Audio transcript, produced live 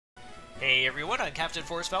Hey everyone, I'm Captain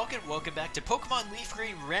Forest Falcon. Welcome back to Pokemon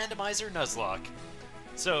Leafgreen Randomizer Nuzlocke.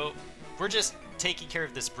 So, we're just taking care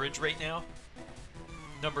of this bridge right now.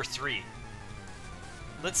 Number 3.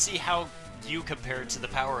 Let's see how you compare to the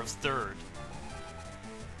power of 3rd.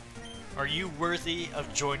 Are you worthy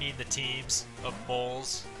of joining the teams of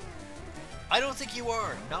moles? I don't think you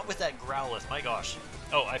are. Not with that Growlithe, my gosh.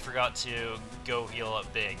 Oh, I forgot to go heal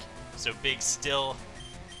up Big. So Big still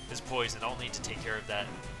is poisoned. I'll need to take care of that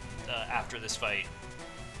after this fight.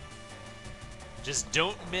 Just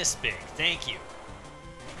don't miss Big. Thank you.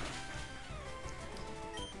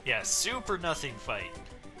 Yeah, super nothing fight.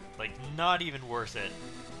 Like, not even worth it.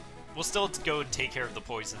 We'll still go and take care of the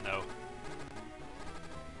poison, though.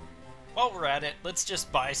 While we're at it, let's just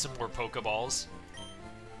buy some more Pokeballs.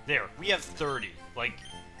 There, we have 30. Like,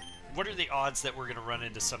 what are the odds that we're going to run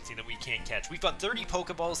into something that we can't catch? We've got 30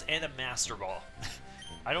 Pokeballs and a Master Ball.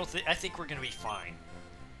 I think we're going to be fine.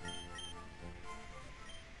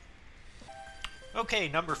 Okay,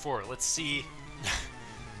 number 4. Let's see.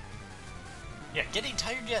 Yeah, getting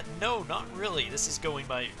tired yet? No, not really. This is going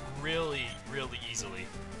by really, really easily.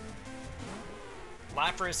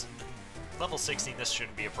 Lapras, level 16, this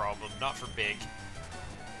shouldn't be a problem. Not for Big.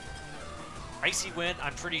 Icy Wind,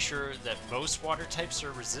 I'm pretty sure that most water types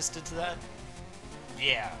are resistant to that.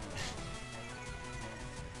 Yeah.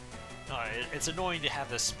 It's annoying to have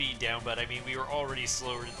the speed down, but I mean, we were already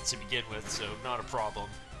slower to begin with, so not a problem.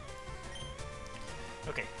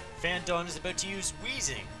 Okay, Fandon is about to use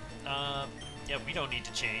Wheezing. Yeah, we don't need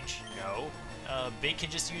to change. No. Big can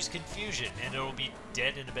just use Confusion, and it'll be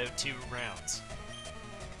dead in about 2 rounds.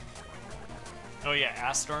 Oh yeah,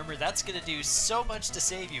 Acid Armor, that's gonna do so much to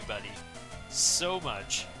save you, buddy. So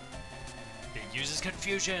much. Big uses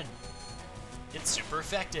Confusion. It's super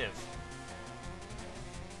effective.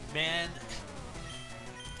 Man,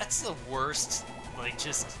 that's the worst. Like,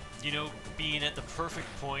 just, you know, being at the perfect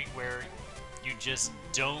point where you just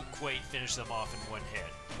don't quite finish them off in one hit.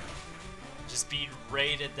 Just being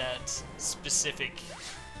right at that specific,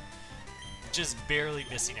 just barely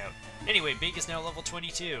missing out. Anyway, Big is now level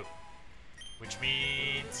 22. Which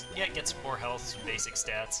means, yeah, get some more health, some basic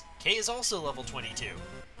stats. K is also level 22.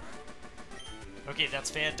 Okay,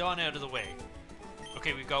 that's Fandon out of the way.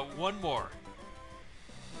 Okay, we've got one more.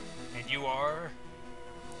 And you are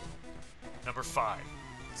number 5.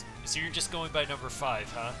 So you're just going by number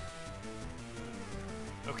 5, huh?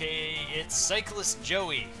 Okay, it's Cyclist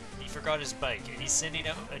Joey. He forgot his bike, and he's sending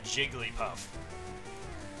out a Jigglypuff.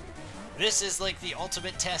 This is like the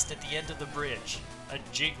ultimate test at the end of the bridge. A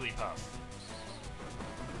Jigglypuff.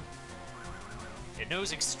 It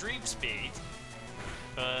knows extreme speed,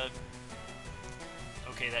 but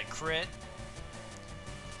okay, that crit.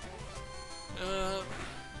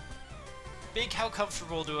 Big, how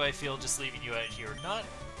comfortable do I feel just leaving you out here? Not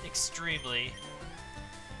extremely.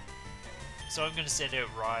 So I'm gonna send out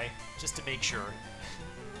Rye, just to make sure.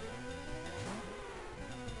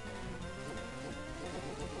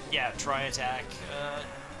 Yeah, try attack.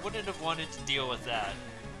 Wouldn't have wanted to deal with that.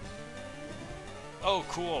 Oh,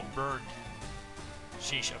 cool, burned.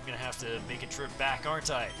 Sheesh, I'm gonna have to make a trip back,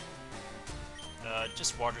 aren't I?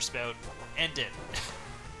 Just Water Spout. End it.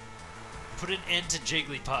 Put an end to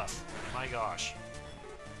Jigglypuff. My gosh.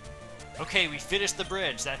 Okay, we finished the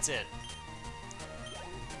bridge. That's it.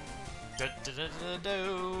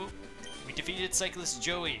 We defeated Cyclist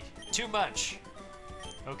Joey. Too much.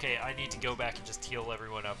 Okay, I need to go back and just heal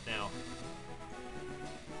everyone up now.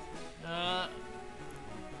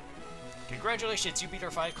 Congratulations, you beat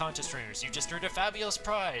our 5 contest trainers. You just earned a fabulous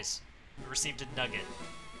prize. You received a nugget.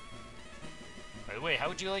 By the way, how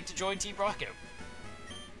would you like to join Team Rocket?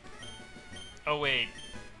 Oh, wait.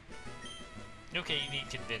 Okay, you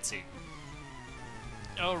need convincing.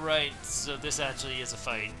 Oh, right, so this actually is a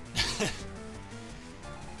fight.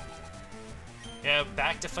 Yeah,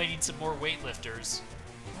 back to fighting some more weightlifters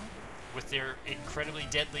with their incredibly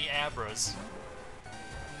deadly Abras.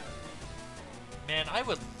 Man, I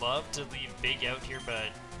would love to leave Big out here, but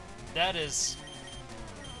that is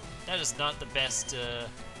not the best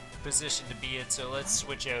position to be in, so let's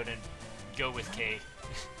switch out and go with K.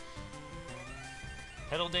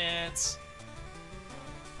 Petal Dance.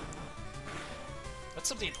 That's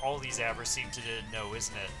something all these Abras seem to know,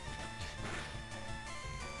 isn't it?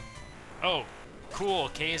 Oh, cool.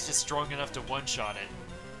 K is just strong enough to one-shot it.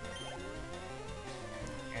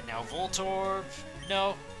 And now Voltorb.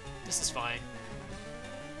 No, this is fine.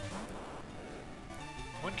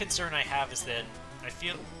 One concern I have is that I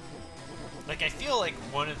feel like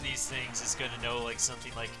one of these things is going to know like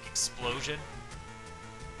something like Explosion.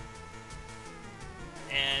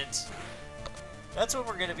 And that's when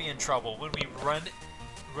we're going to be in trouble, when we run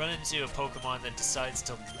run into a Pokemon that decides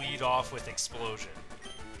to lead off with Explosion.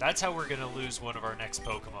 That's how we're gonna lose one of our next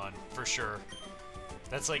Pokemon, for sure.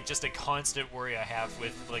 That's like just a constant worry I have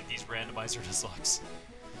with like these Randomizer Nuzlocke.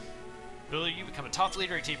 Billy, you become a top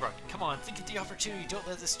leader at Team Rocket. Come on, think of the opportunity. Don't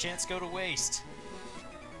let this chance go to waste.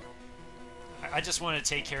 I just want to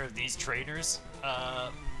take care of these trainers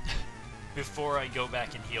before I go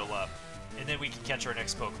back and heal up. And then we can catch our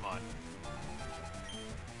next Pokemon.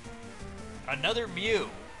 Another Mew.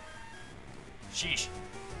 Sheesh.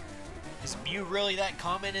 Is Mew really that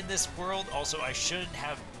common in this world? Also, I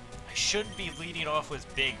shouldn't be leading off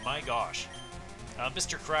with Big, my gosh.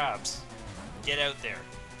 Mr. Krabs, get out there.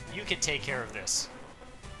 You can take care of this.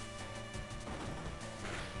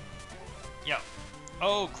 Yep.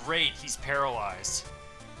 Oh, great, he's paralyzed.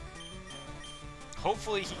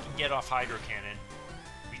 Hopefully he can get off Hydro Cannon.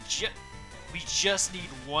 We just need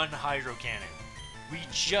one Hydro Cannon. We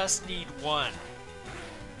just need one.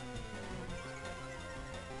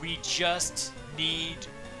 We just need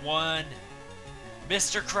one.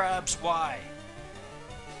 Mr. Krabs, why?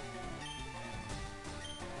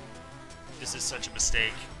 This is such a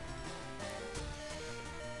mistake.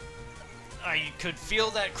 I could feel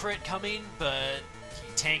that crit coming, but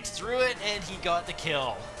he tanked through it and he got the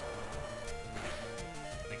kill.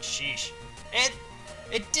 Like, sheesh. And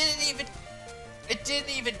it didn't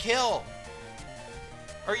even kill.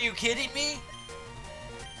 Are you kidding me?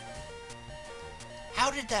 How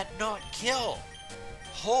did that not kill?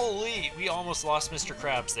 Holy, we almost lost Mr.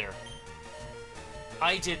 Krabs there.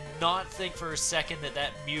 I did not think for a second that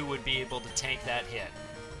that Mew would be able to tank that hit.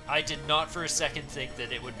 I did not for a second think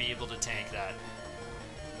that it would be able to tank that.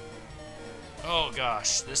 Oh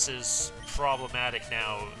gosh, this is problematic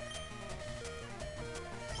now.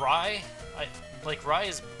 Rye? Rye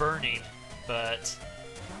is burning, but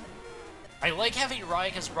I like having Rye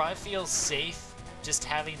because Rye feels safe just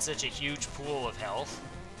having such a huge pool of health.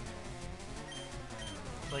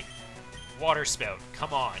 Like, Water Spout,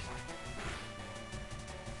 come on.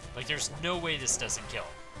 Like, there's no way this doesn't kill.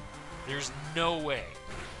 There's no way.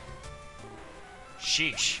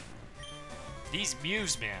 Sheesh. These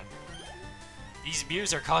Mews, man. These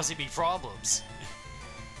Mews are causing me problems.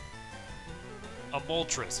 A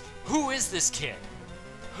Moltres. Who is this kid?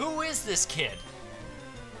 Who is this kid?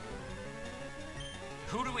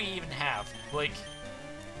 Who do we even have? Like,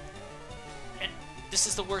 and this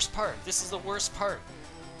is the worst part. This is the worst part.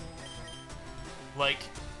 Like,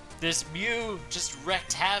 this Mew just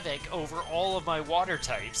wreaked havoc over all of my water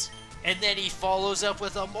types, and then he follows up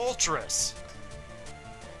with a Moltres.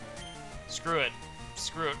 Screw it.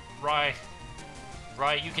 Screw it. Rye.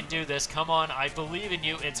 Rye, you can do this. Come on, I believe in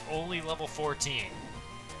you. It's only level 14.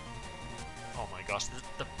 Oh my gosh,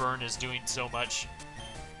 the burn is doing so much.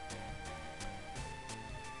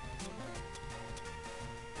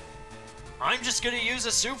 I'm just gonna use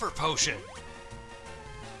a super potion.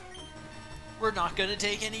 We're not gonna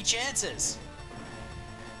take any chances.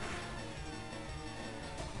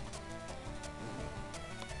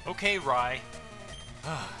 Okay, Rye.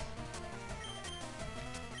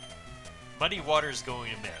 Muddy Water's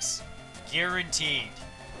going to miss. Guaranteed.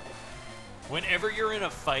 Whenever you're in a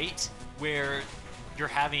fight where you're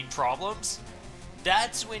having problems,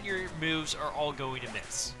 that's when your moves are all going to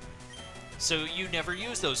miss. So you never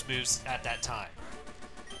use those moves at that time.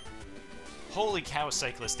 Holy cow,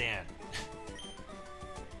 Cyclist Ann.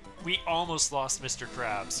 We almost lost Mr.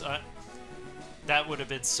 Krabs. That would have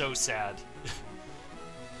been so sad.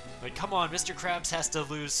 Like, come on, Mr. Krabs has to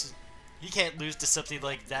lose. He can't lose to something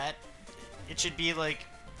like that. It should be like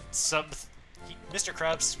Mr.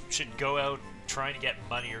 Krabs should go out trying to get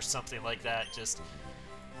money or something like that. Just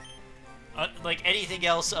like anything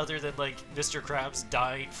else other than like Mr. Krabs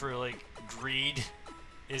dying for like greed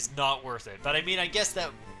is not worth it. But I mean, I guess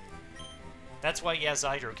that's why he has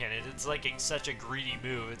Hydro Cannon. It's like such a greedy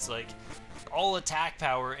move. It's like all attack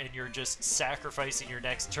power and you're just sacrificing your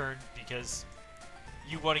next turn because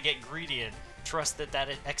you want to get greedy and trust that that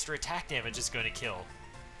extra attack damage is going to kill.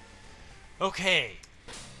 Okay,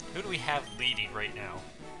 who do we have leading right now?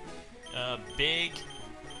 Big.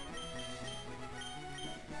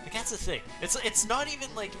 Like, that's the thing. It's not even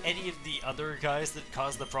like any of the other guys that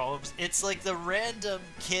cause the problems. It's like the random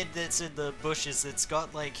kid that's in the bushes that's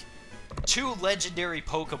got like 2 legendary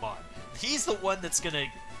Pokemon. He's the one that's gonna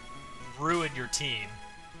ruin your team.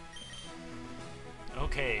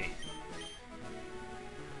 Okay.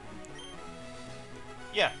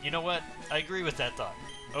 Yeah, you know what? I agree with that thought.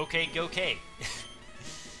 Okay, go K.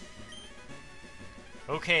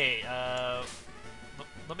 Okay,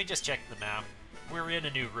 let me just check the map. We're in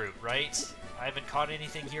a new route, right? I haven't caught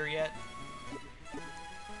anything here yet.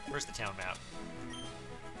 Where's the town map?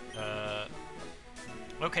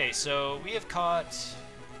 Okay, so we have caught...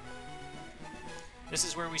 This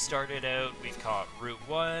is where we started out. We've caught Route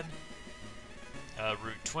 1,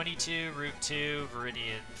 Route 22, Route 2,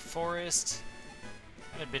 Viridian Forest.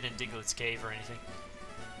 I haven't been in Diglett's Cave or anything.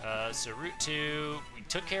 So Route 2, we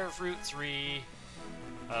took care of Route 3.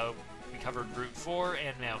 We covered Route 4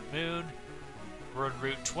 and Mount Moon. We're on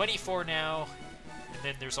Route 24 now, and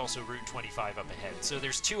then there's also Route 25 up ahead. So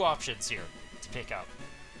there's 2 options here to pick up.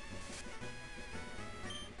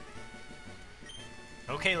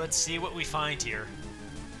 Okay, let's see what we find here.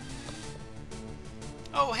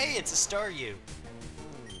 Oh, hey, it's a Staryu.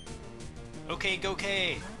 Okay, go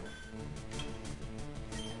K.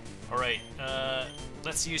 Alright,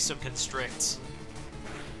 let's use some constricts.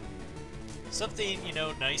 Something, you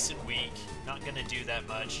know, nice and weak. Not gonna do that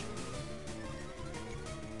much.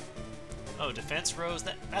 Oh, defense rose,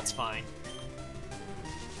 that's fine.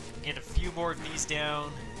 Get a few more of these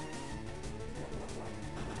down.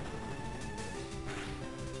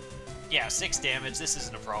 Yeah, 6 damage, this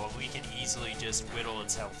isn't a problem. We can easily just whittle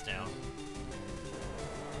its health down.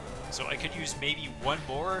 So I could use maybe 1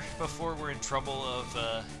 more before we're in trouble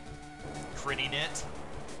of critting it.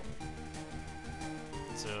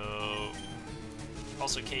 So,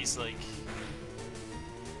 also case like...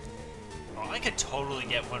 Oh, I could totally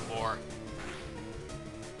get 1 more.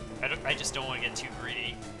 I just don't want to get too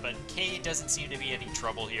greedy. But K doesn't seem to be any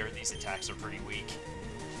trouble here. These attacks are pretty weak.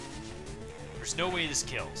 There's no way this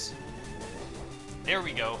kills. There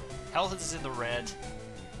we go. Health is in the red.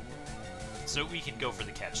 So we can go for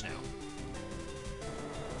the catch now.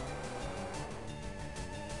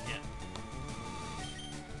 Yeah.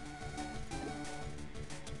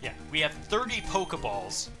 Yeah, we have 30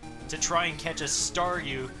 Pokeballs to try and catch a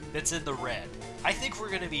Staryu that's in the red. I think we're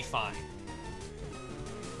going to be fine.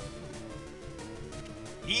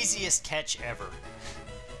 Easiest catch ever.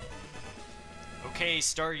 Okay,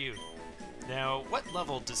 Staryu. Now, what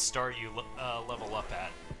level does Staryu level up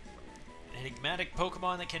at? An enigmatic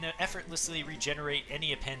Pokemon that can effortlessly regenerate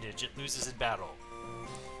any appendage it loses in battle.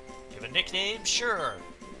 You have a nickname? Sure.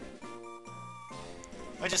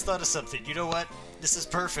 I just thought of something. You know what? This is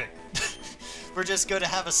perfect. We're just going to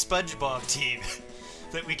have a SpongeBob team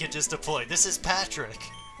that we can just deploy. This is Patrick.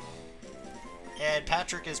 And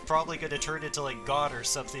Patrick is probably going to turn into like God or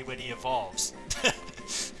something when he evolves.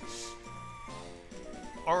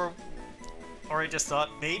 Or I just thought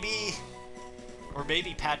maybe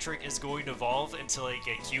Patrick is going to evolve into like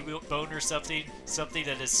a Cubone or something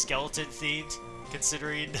that is skeleton themed,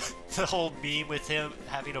 considering the whole meme with him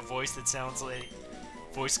having a voice that sounds like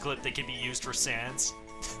voice clip that can be used for Sans.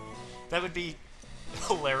 That would be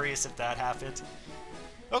hilarious if that happened.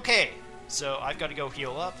 Okay, so I've got to go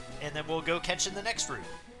heal up, and then we'll go catch in the next route.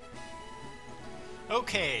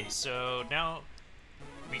 Okay, so now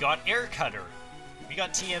we got Air Cutter. We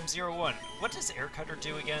got TM01. What does Air Cutter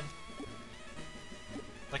do again?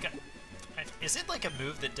 Like is it like a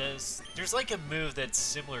move that does... There's like a move that's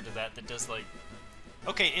similar to that does like...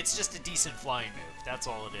 Okay, it's just a decent flying move. That's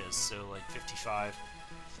all it is. So like 55.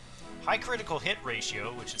 High critical hit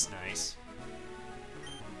ratio, which is nice.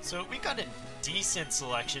 So we got a decent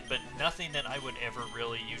selection, but nothing that I would ever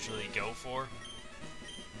really usually go for.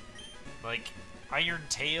 Like... Iron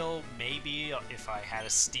Tail, maybe, if I had a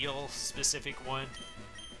steel specific one.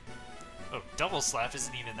 Oh, Double Slap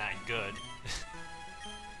isn't even that good.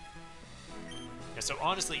 Yeah, so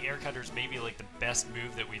honestly, Air Cutter's maybe like the best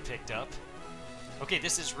move that we picked up. Okay,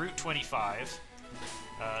 this is Route 25.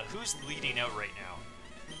 Who's leading out right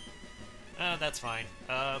now? That's fine.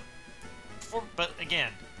 But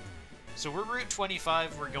again, so we're Route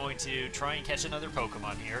 25, we're going to try and catch another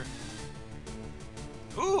Pokemon here.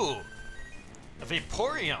 Ooh! A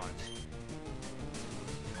Vaporeon!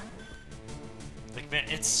 Like, man,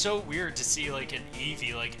 it's so weird to see, like, an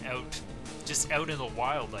Eevee, like, just out in the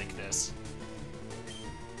wild like this.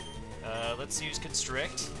 Let's use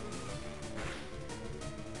Constrict.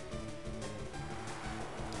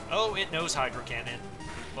 Oh, it knows Hydro Cannon.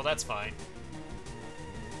 Well, that's fine.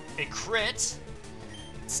 A crit.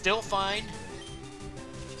 Still fine.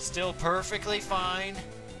 Still perfectly fine.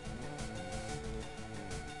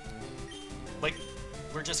 Like,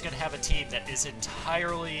 we're just gonna have a team that is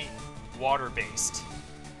entirely water-based.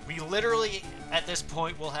 We literally, at this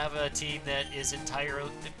point, will have a team that is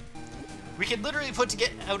entirely... We can literally put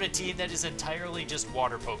out a team that is entirely just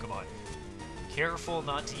water Pokemon. Careful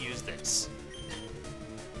not to use this.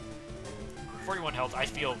 41 health, I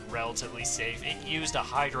feel relatively safe. It used a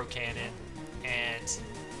Hydro Cannon, and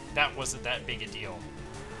that wasn't that big a deal.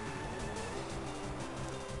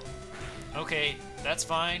 Okay, that's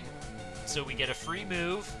fine. So we get a free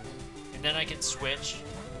move, and then I can switch.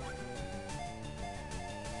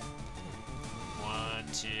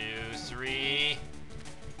 2, 3.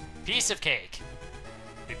 Piece of cake.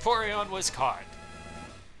 Vaporeon was caught.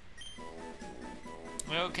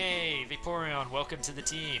 Okay, Vaporeon, welcome to the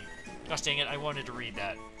team. Gosh dang it, I wanted to read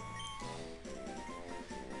that.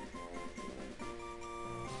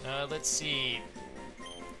 Let's see.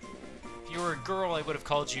 If you were a girl, I would have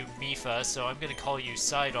called you Mifa, so I'm gonna call you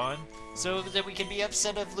Sidon, so that we can be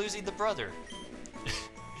upset of losing the brother.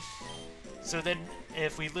 So then,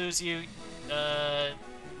 if we lose you,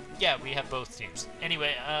 yeah, we have both teams.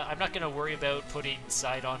 Anyway, I'm not gonna worry about putting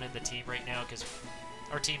Sidon in the team right now, because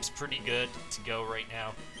our team's pretty good to go right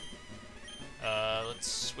now. Let's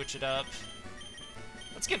switch it up.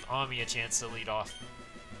 Let's give Ami a chance to lead off.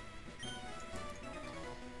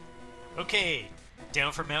 Okay,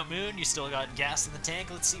 down from Mount Moon, you still got gas in the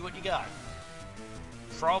tank. Let's see what you got.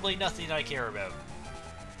 Probably nothing I care about.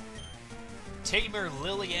 Tamer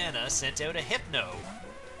Liliana sent out a Hypno.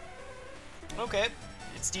 Okay,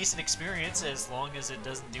 it's decent experience as long as it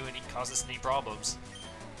doesn't cause us any problems.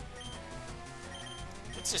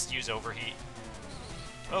 Let's just use Overheat.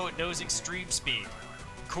 Oh, it knows Extreme Speed.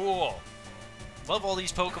 Cool. Love all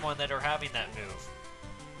these Pokemon that are having that move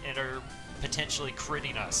and are potentially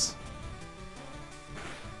critting us.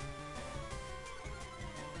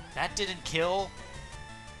 That didn't kill?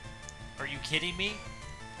 Are you kidding me?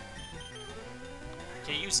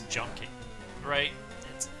 Okay, use Jump Kick, right?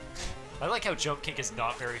 I like how Jump Kick is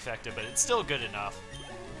not very effective, but it's still good enough.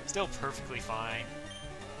 Still perfectly fine.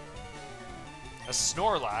 A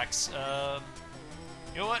Snorlax,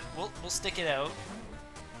 you know what? We'll stick it out.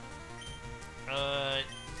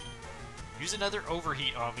 Use another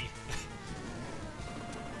Overheat on me.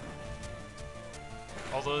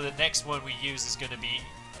 Although the next one we use is going to be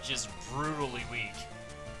just brutally weak.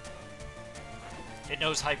 It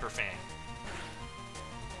knows Hyper Fang.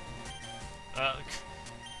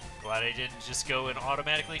 Glad I didn't just go and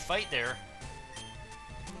automatically fight there.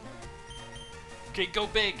 Okay, go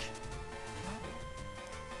big!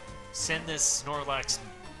 Send this Snorlax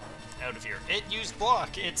out of here. It used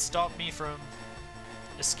Block. It stopped me from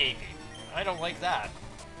escaping. I don't like that.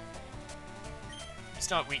 He's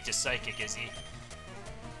not weak to Psychic, is he?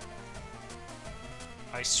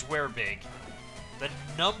 I swear big. The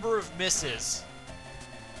number of misses.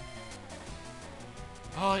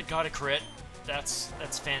 Oh, it got a crit. That's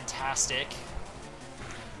fantastic.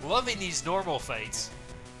 Loving these normal fights.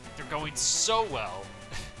 They're going so well.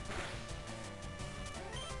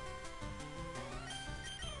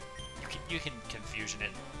 You can confusion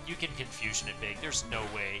it. You can confusion it big. There's no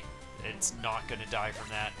way it's not gonna die from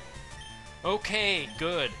that. Okay,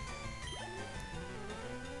 good.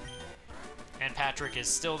 And Patrick is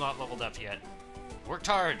still not leveled up yet. Worked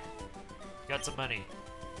hard. Got some money.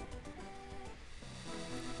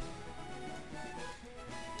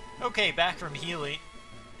 Okay, back from healing.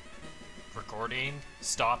 Recording.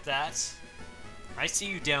 Stop that. I see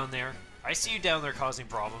you down there. I see you down there causing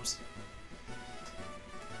problems.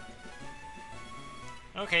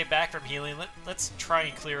 Okay, back from healing. Let's try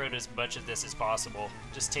and clear out as much of this as possible.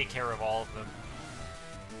 Just take care of all of them.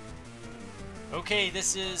 Okay,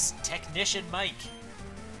 this is Technician Mike.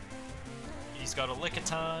 He's got a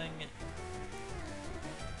Lickitung.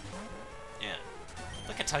 Yeah,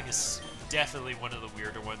 Lickitung is definitely one of the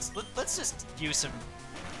weirder ones. Let's just use some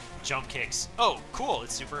Jump Kicks. Oh, cool,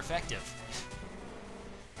 it's super effective.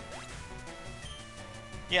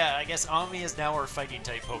 Yeah, I guess Ami is now our fighting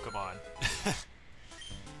type Pokemon.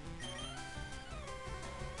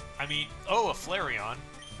 I mean, oh, a Flareon.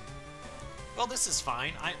 Well, this is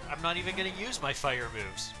fine. I'm not even going to use my fire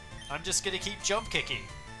moves. I'm just going to keep jump kicking.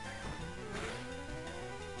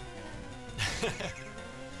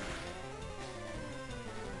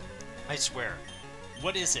 I swear.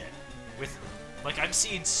 What is it? With, like, I'm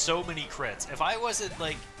seeing so many crits. If I wasn't,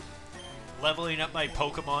 like, leveling up my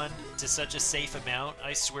Pokemon to such a safe amount,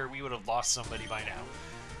 I swear we would have lost somebody by now.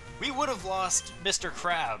 We would have lost Mr.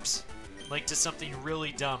 Krabs, like, to something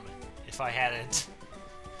really dumb if I hadn't.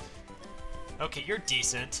 Okay, you're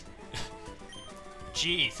decent.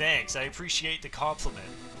 Gee, thanks. I appreciate the compliment.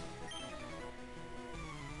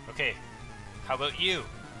 Okay, how about you?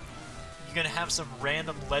 You gonna have some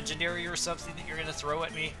random legendary or something that you're gonna throw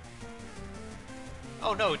at me?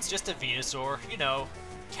 Oh no, it's just a Venusaur. You know,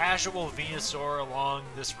 casual Venusaur along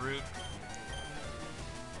this route.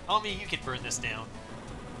 Ami, you can burn this down.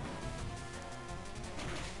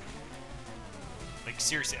 Like,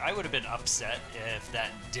 seriously, I would have been upset if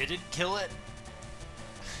that didn't kill it.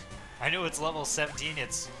 I know it's level 17,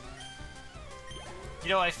 it's... You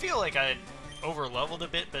know, I feel like I over-leveled a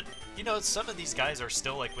bit, but, you know, some of these guys are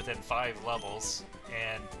still, like, within 5 levels,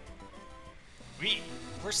 and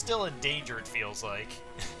We're still in danger, it feels like.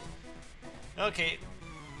 Okay.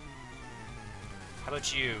 How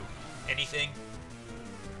about you? Anything?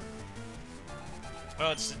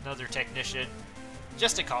 Oh, it's another technician.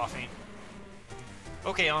 Just a coffee.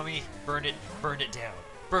 Okay, Ami, burn it down.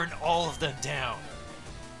 Burn all of them down.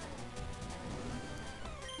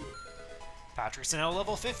 Patrick's now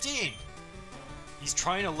level 15. He's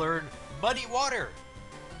trying to learn Muddy Water.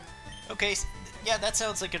 Okay, yeah, that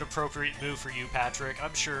sounds like an appropriate move for you, Patrick.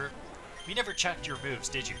 I'm sure. You never checked your moves,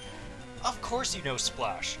 did you? Of course you know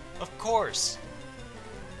Splash. Of course.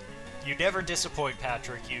 You never disappoint,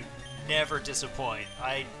 Patrick. You never disappoint.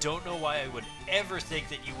 I don't know why I would ever think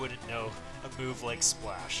that you wouldn't know a move like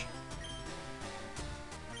Splash.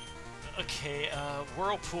 Okay,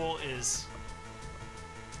 Whirlpool is...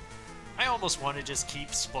 I almost want to just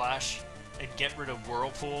keep Splash and get rid of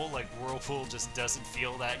Whirlpool. Like, Whirlpool just doesn't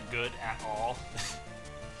feel that good at all.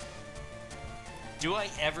 Do I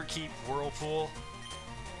ever keep Whirlpool?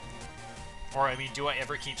 Or, I mean, do I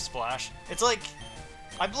ever keep Splash? It's like,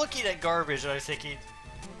 I'm looking at garbage and I'm thinking,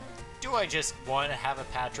 do I just want to have a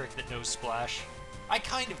Patrick that knows Splash? I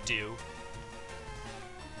kind of do.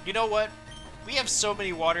 You know what? We have so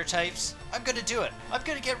many water types. I'm gonna do it. I'm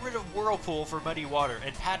gonna get rid of Whirlpool for Muddy Water,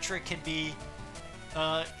 and Patrick can be...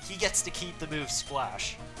 he gets to keep the move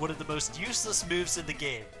Splash. One of the most useless moves in the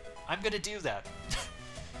game. I'm gonna do that.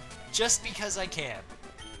 Just because I can.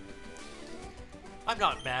 I'm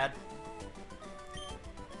not mad.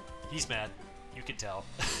 He's mad. You can tell.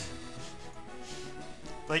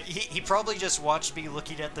 Like, he probably just watched me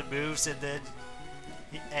looking at the moves and then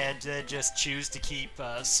just choose to keep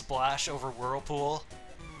Splash over Whirlpool.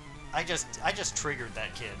 I just triggered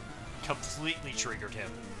that kid. Completely triggered him.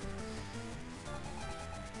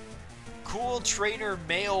 Cool Trainer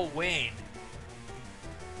Male Wayne.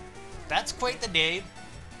 That's quite the name.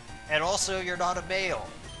 And also, you're not a male.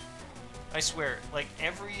 I swear, like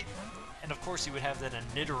every... And of course you would have then a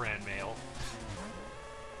Nidoran male.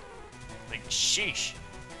 Like, sheesh.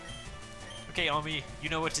 Okay, Ami, you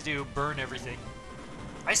know what to do. Burn everything.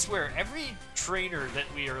 I swear, every trainer that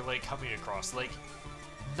we are, like, coming across, like,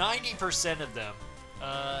 90% of them,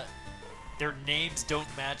 their names don't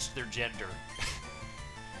match their gender.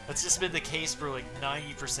 That's just been the case for, like,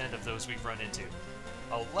 90% of those we've run into.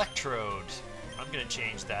 Electrode. I'm gonna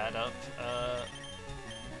change that up.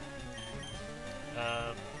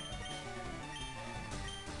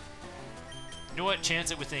 You know what?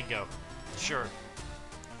 Chance it with Ingo. Sure.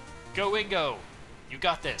 Go, Ingo! You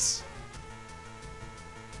got this.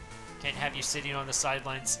 Can't have you sitting on the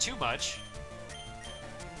sidelines too much.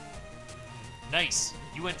 Nice.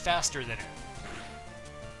 You went faster than it.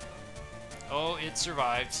 Oh, it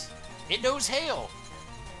survived. It knows Hail!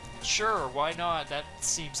 Sure, why not? That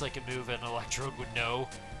seems like a move an Electrode would know.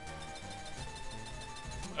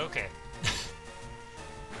 Okay.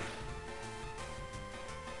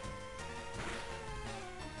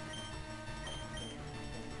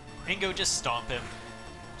 Ingo, just stomp him.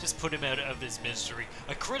 Just put him out of his misery.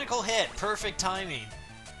 A critical hit! Perfect timing!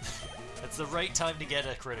 That's the right time to get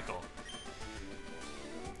a critical.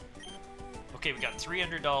 Okay, we got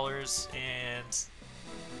 $300, and...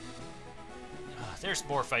 there's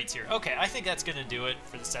more fights here. Okay, I think that's gonna do it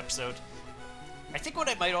for this episode. I think what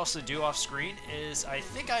I might also do off screen is I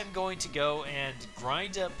think I'm going to go and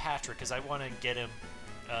grind up Patrick, because I want to get him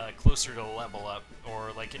closer to a level up,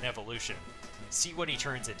 or like an evolution. See what he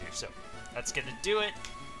turns into. So, that's gonna do it.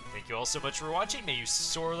 Thank you all so much for watching. May you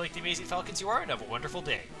soar like the amazing falcons you are, and have a wonderful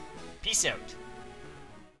day. Peace out.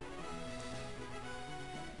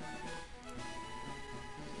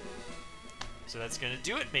 So that's gonna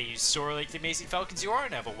do it. May you soar like the amazing falcons you are,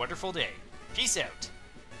 and have a wonderful day. Peace out.